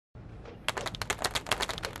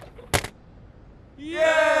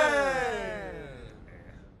Yeah!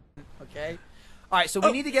 Okay. All right, so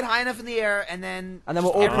we need to get high enough in the air, and then we'll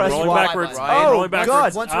all press rolling Y. backwards. Oh, rolling backwards.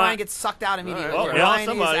 God. Once Ryan gets sucked out immediately. All right. Ryan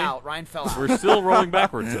somebody. is out. Ryan fell out. We're still rolling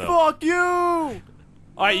backwards, though. Fuck you! All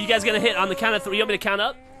right, you guys gonna hit on the count of 3? You want me to count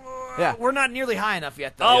up? Yeah. We're not nearly high enough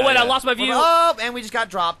yet, though. Oh, wait, I yeah. lost my view. Oh, and we just got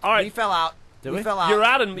dropped. All right. We fell out. Did we? fell out. You're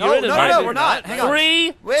out and No, you're in. no, and no, I'm we're in. not. Hang on.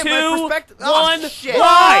 3, Wait, 2, my 1. perspective. Oh, shit.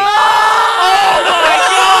 Why?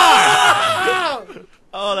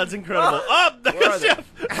 Oh, that's incredible. Up! There's Jeff!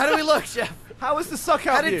 How do we look, Chef? How was the suck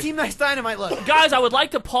out How of did you? Team Nice Dynamite look? Guys, I would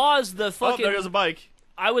like to pause the Oh, fucking. there goes a bike.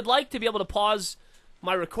 I would like to be able to pause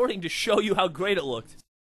my recording to show you how great it looked.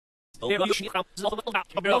 Wait, my 2, perspective.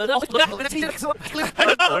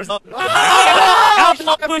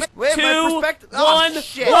 Oh, 1.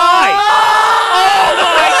 shit. Why? Oh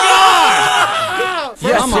my God!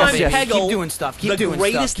 Yes, First time yes. Peggle, Keep doing stuff. Keep the doing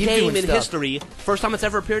greatest stuff. Keep game doing in stuff. history. First time it's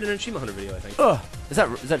ever appeared in an Achievement Hunter video, I think.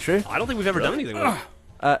 Is that true? I don't think we've ever done anything with it.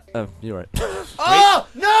 Oh, you're right. Oh,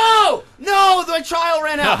 no! No, my trial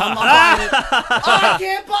ran out. I'm not buying it. Oh, I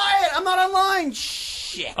can't buy it. I'm not online.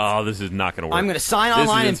 Shit. Oh, this is not going to work. I'm going to sign This is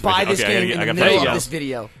online and buy insufficient. this Okay, game I in the gotta middle find of this something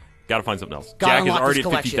video. else. Gotta find something else. Gotta Jack is unlock already this at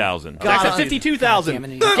collection. 50,000. God. Jack's at Oh, 52,000. damn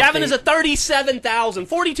it. Gavin is at 37,000.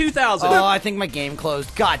 42,000. Oh, I think my game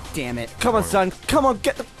closed. God damn it. Come on, son. Come on,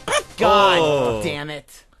 get the. God damn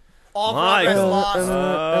it. All My progress God.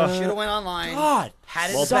 lost. Should have went online. God.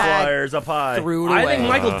 Had it in the bag. Multipliers up high. Threw it I away. think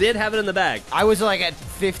Michael did have it in the bag. I was like at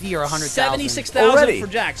 50 or 100,000. 76,000 Already? for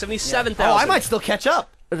Jack. 77,000. Oh, I might still catch up.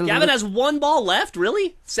 Gavin has one ball left.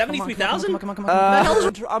 Really? 73,000? Come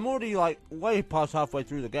on. I'm already like way past halfway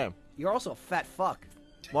through the game. You're also a fat fuck.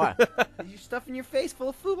 Why? You're stuffing your face full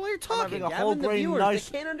of food while you're talking. having a Gavin, whole the grain viewers, nice-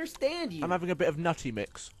 they can't understand you. I'm having a bit of nutty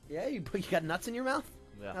mix. Yeah, you got nuts in your mouth?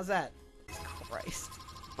 Yeah. How's that? Christ.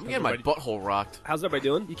 I'm getting my butthole rocked. How's everybody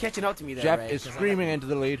doing? You catching up to me there, Jeff Ray, is 'cause screaming into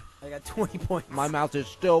the lead. I got 20 points. My mouth is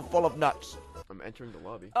still full of nuts. I'm entering the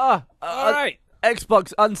lobby. All right.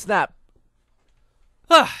 Xbox unsnap.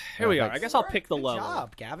 Here we are. I guess I'll pick the Good low.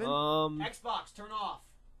 job, Gavin. Xbox, turn off.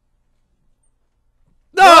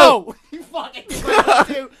 No! You fucking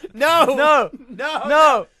do. No! No! No!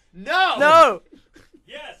 No! No! No!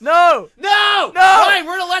 Yes! No! No! No! Fine,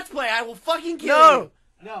 we're in a Let's Play. I will fucking kill No! you.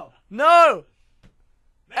 No. No!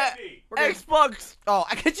 Maybe. Xbox! Oh,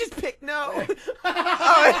 I could just pick no.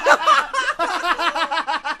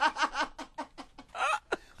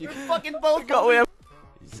 You're fucking both.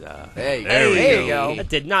 Hey, There you go. That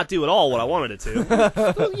did not do at all what I wanted it to.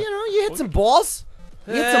 Well, you know, you hit some balls.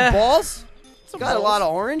 You hit some balls. Got a lot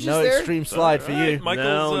of oranges No there. extreme slide for you.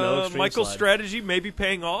 Michael's, No extreme Michael's slide. strategy may be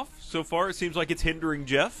paying off. So far, it seems like it's hindering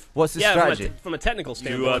Jeff What's the Yeah, strategy? from a technical to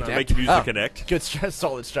standpoint. make him use Oh. the connect. Good,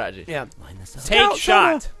 solid strategy. Yeah. Take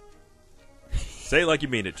shot. Say it like you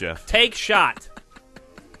mean it, Jeff. Take shot.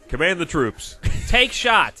 Command the troops. Take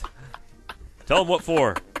shot. Tell them what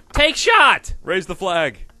for. Take shot. Raise the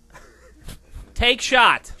flag. Take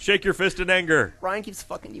shot. Shake your fist in anger. Ryan keeps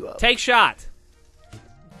fucking you up. Take shot.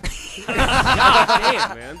 God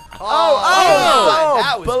damn, man.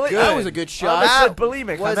 that was bully- good. That was a good shot. I said That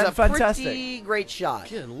bulimic. I was meant a fantastic. pretty great shot.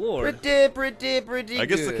 Good lord. Pretty I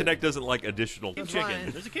guess the good. connect doesn't like additional. Cave Fine.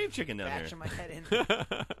 chicken. There's a cave chicken down Bashing here. my head in.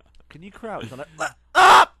 Can you crouch on it?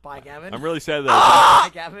 Bye, Gavin. I'm really sad that Bye,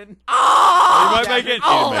 Gavin. you might make it. You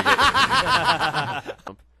didn't make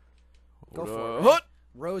it. Go for it.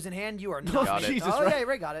 Rose in hand, you are not. Got it. Jesus, oh, right. yeah,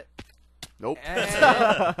 Ray got it. Nope.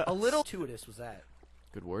 And a little tuitous was that.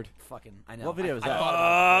 Good word. Fucking, I know. What video is that? thought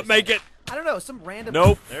about it. Make it. I don't know, some random.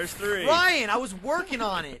 Nope. There's 3. Ryan, I was working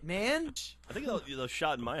on it, man. I think they'll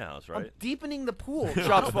shot in my house, I'm right? deepening the pool. I Shots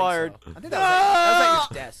don't think fired. so. I think that was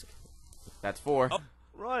at your desk. That's 4.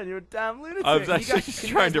 Ryan, you're a damn lunatic. I was Can you actually guys- just can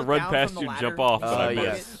you trying guys to look run down past from you the and jump ladder? off, but I missed.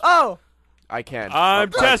 yes. Oh! I can.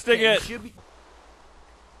 I'm testing it. Should be,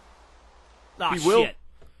 Ah, He will- shit.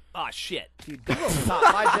 Ah, shit. dude, go over the top.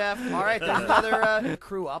 Bye, Jeff. All right, there's another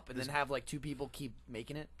crew up, and then have like 2 people keep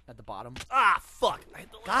making it at the bottom. Ah, fuck.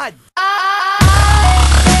 God